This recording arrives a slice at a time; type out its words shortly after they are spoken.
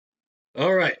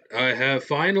All right, I have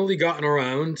finally gotten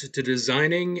around to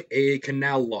designing a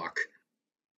canal lock.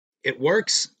 It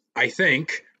works, I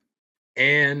think,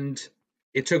 and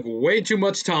it took way too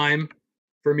much time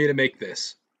for me to make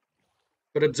this.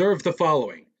 But observe the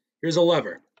following. Here's a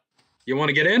lever. You want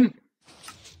to get in?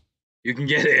 You can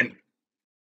get in.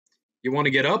 You want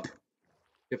to get up?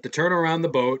 You have to turn around the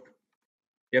boat.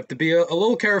 You have to be a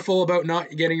little careful about not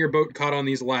getting your boat caught on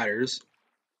these ladders.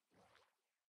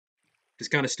 It's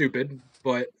kind of stupid,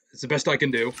 but it's the best I can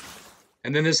do.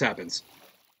 And then this happens.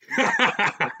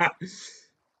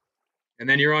 And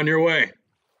then you're on your way. If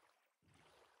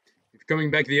you're coming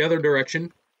back the other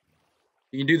direction,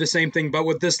 you can do the same thing, but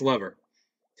with this lever.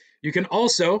 You can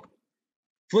also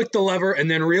flick the lever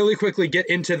and then really quickly get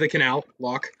into the canal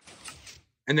lock,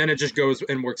 and then it just goes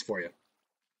and works for you.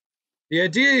 The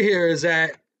idea here is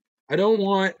that I don't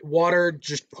want water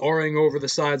just pouring over the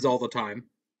sides all the time.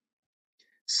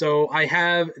 So I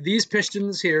have these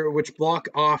pistons here which block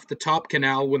off the top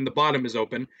canal when the bottom is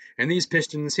open, and these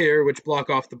pistons here which block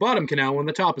off the bottom canal when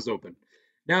the top is open.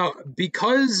 Now,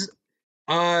 because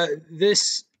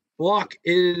this block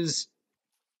is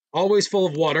always full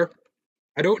of water,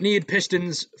 I don't need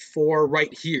pistons for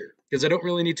right here, because I don't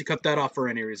really need to cut that off for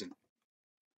any reason.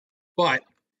 But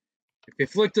if you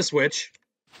flick the switch,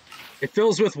 it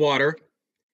fills with water,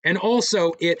 and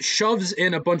also it shoves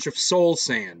in a bunch of soul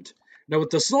sand. Now, what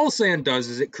the soul sand does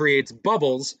is it creates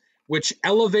bubbles which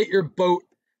elevate your boat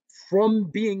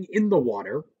from being in the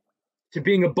water to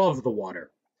being above the water.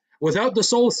 Without the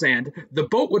soul sand, the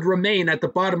boat would remain at the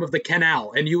bottom of the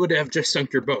canal and you would have just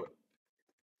sunk your boat.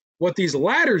 What these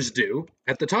ladders do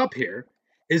at the top here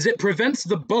is it prevents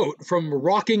the boat from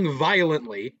rocking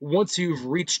violently once you've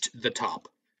reached the top.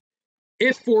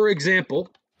 If, for example,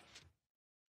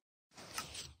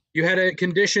 you had a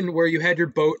condition where you had your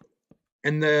boat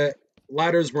and the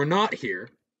ladders were not here,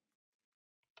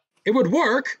 it would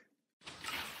work,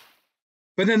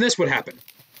 but then this would happen.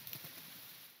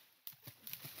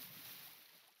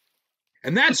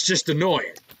 And that's just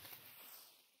annoying.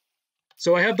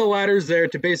 So I have the ladders there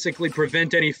to basically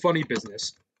prevent any funny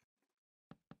business.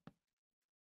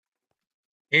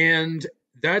 And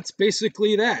that's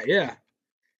basically that, yeah.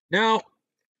 Now,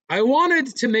 I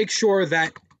wanted to make sure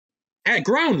that at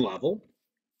ground level,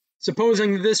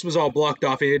 supposing this was all blocked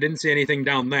off and you didn't see anything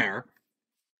down there,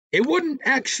 it wouldn't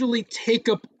actually take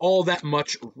up all that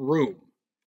much room.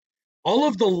 All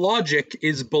of the logic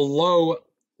is below,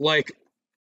 like,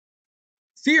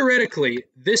 theoretically,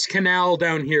 this canal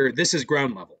down here, this is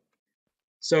ground level.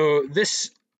 So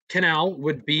this canal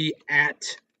would be at,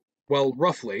 well,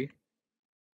 roughly,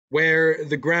 where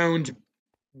the ground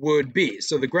would be.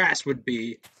 So the grass would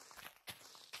be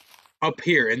up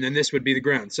here, and then this would be the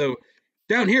ground. So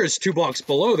down here is 2 blocks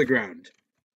below the ground.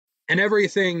 And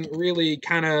everything really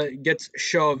kind of gets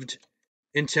shoved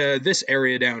into this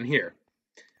area down here.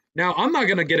 Now, I'm not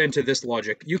going to get into this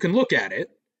logic. You can look at it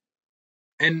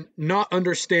and not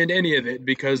understand any of it,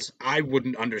 because I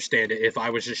wouldn't understand it if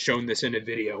I was just shown this in a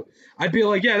video. I'd be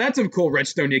like, yeah, that's some cool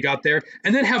redstone you got there,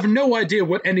 and then have no idea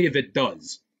what any of it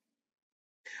does.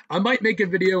 I might make a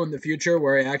video in the future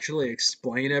where I actually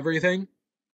explain everything,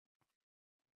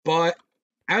 but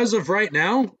as of right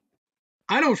now,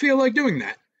 I don't feel like doing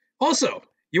that. Also,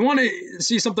 you want to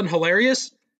see something hilarious?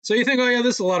 So you think, oh yeah,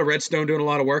 this is a lot of redstone doing a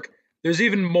lot of work. There's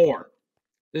even more.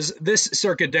 There's this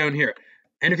circuit down here.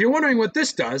 And if you're wondering what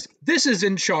this does, this is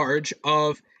in charge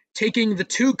of taking the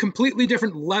 2 completely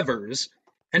different levers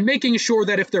and making sure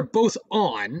that if they're both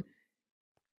on,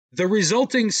 the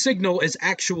resulting signal is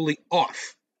actually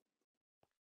off.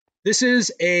 This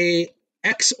is a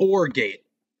XOR gate.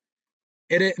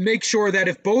 And it makes sure that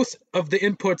if both of the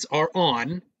inputs are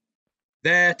on,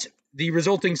 that the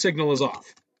resulting signal is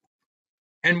off.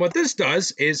 And what this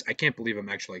does is, I can't believe I'm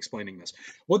actually explaining this.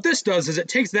 What this does is it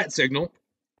takes that signal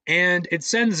and it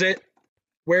sends it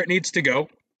where it needs to go.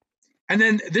 And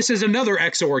then this is another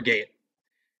XOR gate.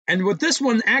 And what this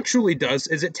one actually does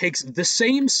is it takes the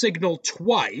same signal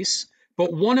twice,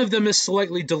 but one of them is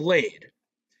slightly delayed.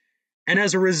 And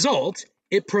as a result,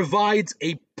 it provides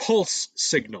a pulse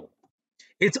signal.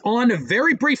 It's on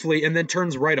very briefly and then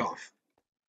turns right off.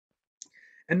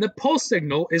 And the pulse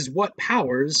signal is what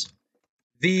powers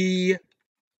the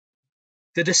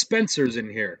dispensers in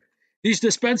here. These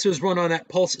dispensers run on that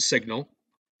pulse signal,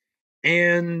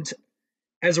 and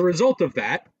as a result of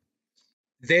that,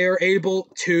 they're able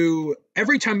to,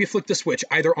 every time you flick the switch,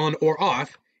 either on or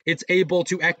off, it's able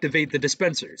to activate the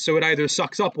dispenser. So it either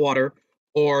sucks up water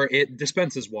or it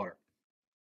dispenses water.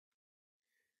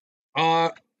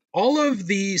 All of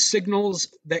the signals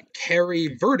that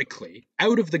carry vertically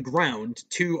out of the ground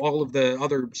to all of the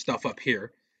other stuff up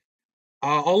here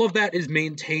All of that is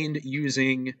maintained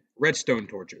using redstone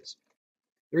torches.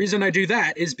 The reason I do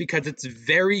that is because it's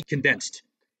very condensed.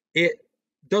 It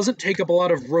doesn't take up a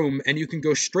lot of room, and you can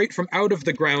go straight from out of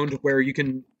the ground where you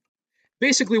can...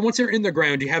 Basically, once you're in the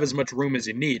ground, you have as much room as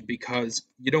you need because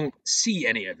you don't see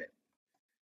any of it.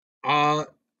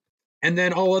 And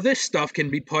then all of this stuff can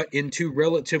be put into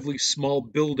relatively small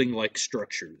building-like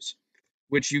structures,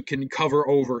 which you can cover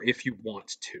over if you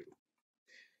want to.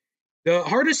 The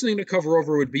hardest thing to cover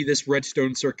over would be this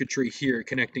redstone circuitry here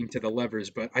connecting to the levers,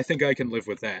 but I think I can live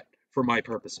with that for my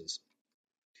purposes.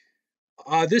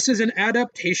 This is an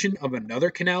adaptation of another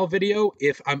Canal video.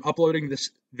 If I'm uploading this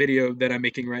video that I'm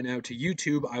making right now to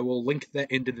YouTube, I will link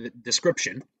that into the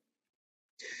description.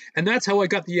 And that's how I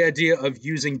got the idea of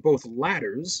using both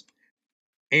ladders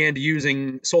and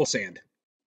using soul sand.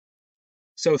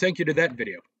 So thank you to that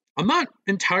video. I'm not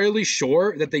entirely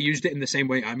sure that they used it in the same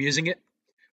way I'm using it,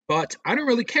 but I don't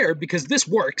really care because this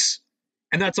works,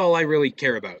 and that's all I really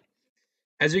care about.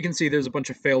 As you can see, there's a bunch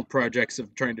of failed projects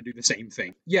of trying to do the same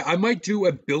thing. Yeah, I might do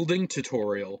a building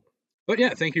tutorial, but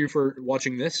yeah, thank you for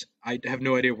watching this. I have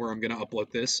no idea where I'm going to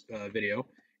upload this video.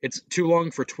 It's too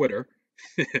long for Twitter,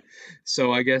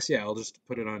 so I guess, yeah, I'll just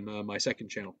put it on my second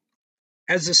channel.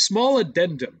 As a small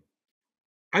addendum,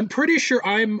 I'm pretty sure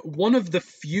I'm one of the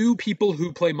few people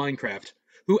who play Minecraft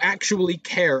who actually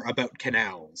care about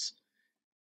canals.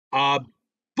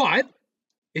 But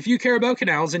if you care about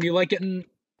canals and you like getting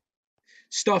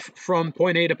stuff from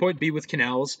point A to point B with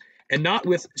canals, and not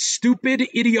with stupid,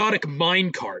 idiotic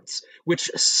minecarts, which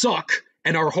suck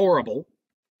and are horrible,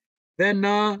 then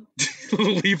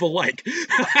leave a like.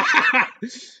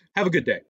 Have a good day.